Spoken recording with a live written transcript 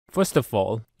First of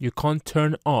all, you can't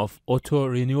turn off auto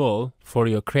renewal for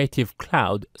your Creative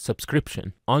Cloud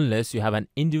subscription unless you have an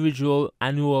individual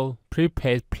annual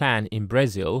prepaid plan in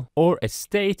Brazil or a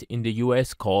state in the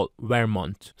US called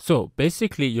Vermont. So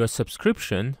basically your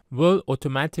subscription will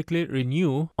automatically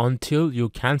renew until you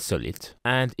cancel it.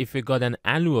 And if you got an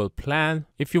annual plan,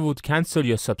 if you would cancel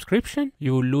your subscription,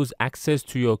 you will lose access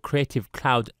to your Creative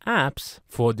Cloud apps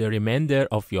for the remainder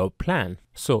of your plan.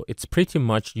 So it's pretty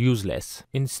much useless.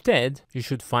 Instead, you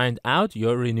should find out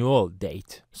your renewal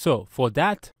date. So for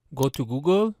that, go to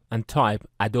Google and type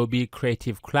Adobe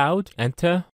Creative Cloud,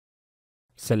 enter,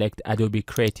 select Adobe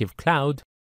Creative Cloud,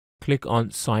 click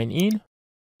on sign in,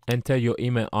 enter your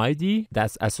email ID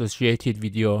that's associated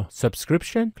with your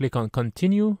subscription, click on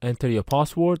continue, enter your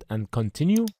password and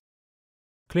continue,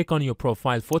 click on your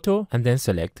profile photo and then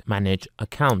select manage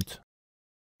account.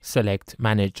 Select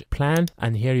manage plan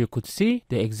and here you could see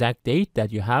the exact date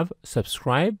that you have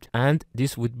subscribed, and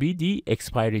this would be the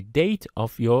expiry date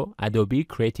of your Adobe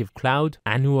Creative Cloud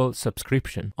annual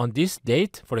subscription. On this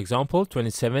date, for example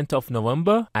 27th of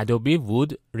November, Adobe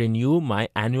would renew my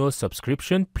annual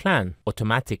subscription plan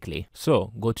automatically.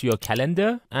 So go to your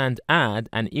calendar and add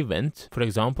an event, for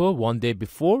example one day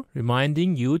before,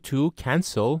 reminding you to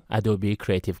cancel Adobe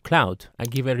Creative Cloud. I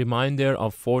give a reminder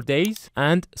of 4 days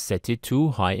and set it to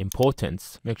high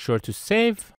importance. Make sure to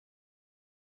save,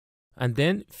 and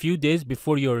then few days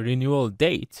before your renewal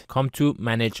date, come to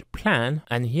manage plan,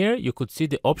 and here you could see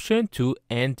the option to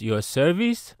end your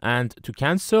service, and to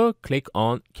cancel, click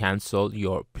on cancel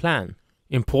your plan.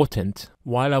 Important.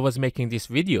 While I was making this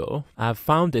video, I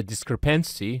found a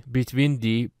discrepancy between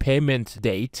the payment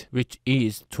date, which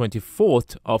is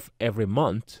 24th of every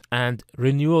month, and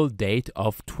renewal date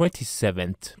of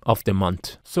 27th of the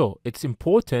month. So it's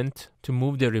important to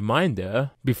move the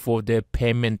reminder before the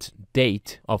payment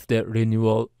date of the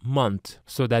renewal month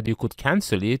so that you could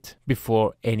cancel it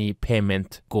before any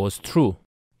payment goes through.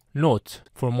 Note,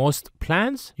 for most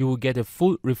plans, you will get a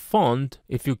full refund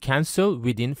if you cancel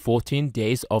within 14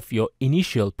 days of your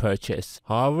initial purchase.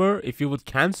 However, if you would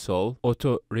cancel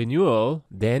auto renewal,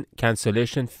 then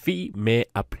cancellation fee may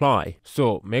apply.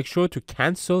 So make sure to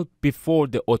cancel before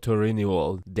the auto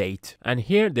renewal date. And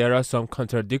here there are some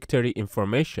contradictory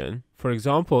information. For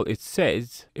example, it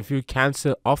says if you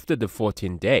cancel after the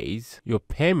 14 days, your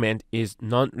payment is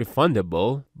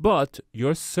non-refundable, but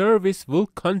your service will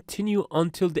continue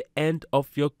until the end of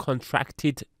your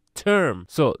contracted term.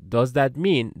 So does that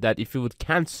mean that if you would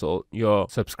cancel your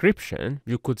subscription,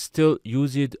 you could still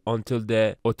use it until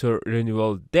the auto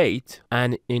renewal date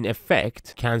and in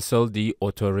effect cancel the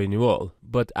auto renewal?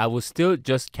 But I will still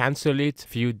just cancel it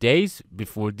few days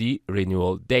before the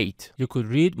renewal date. You could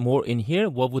read more in here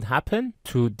what would happen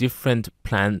to different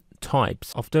plan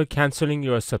types. After canceling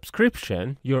your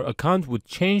subscription, your account would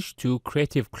change to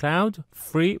Creative Cloud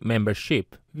free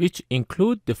membership, which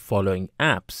include the following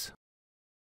apps.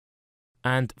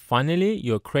 And finally,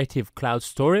 your Creative Cloud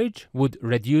storage would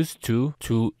reduce to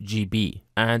 2 GB,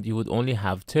 and you would only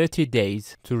have 30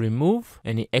 days to remove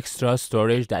any extra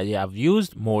storage that you have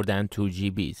used more than 2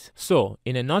 GBs. So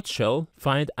in a nutshell,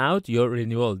 find out your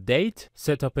renewal date,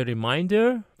 set up a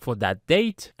reminder for that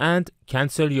date, and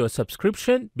cancel your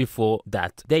subscription before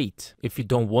that date if you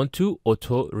don't want to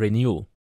auto renew.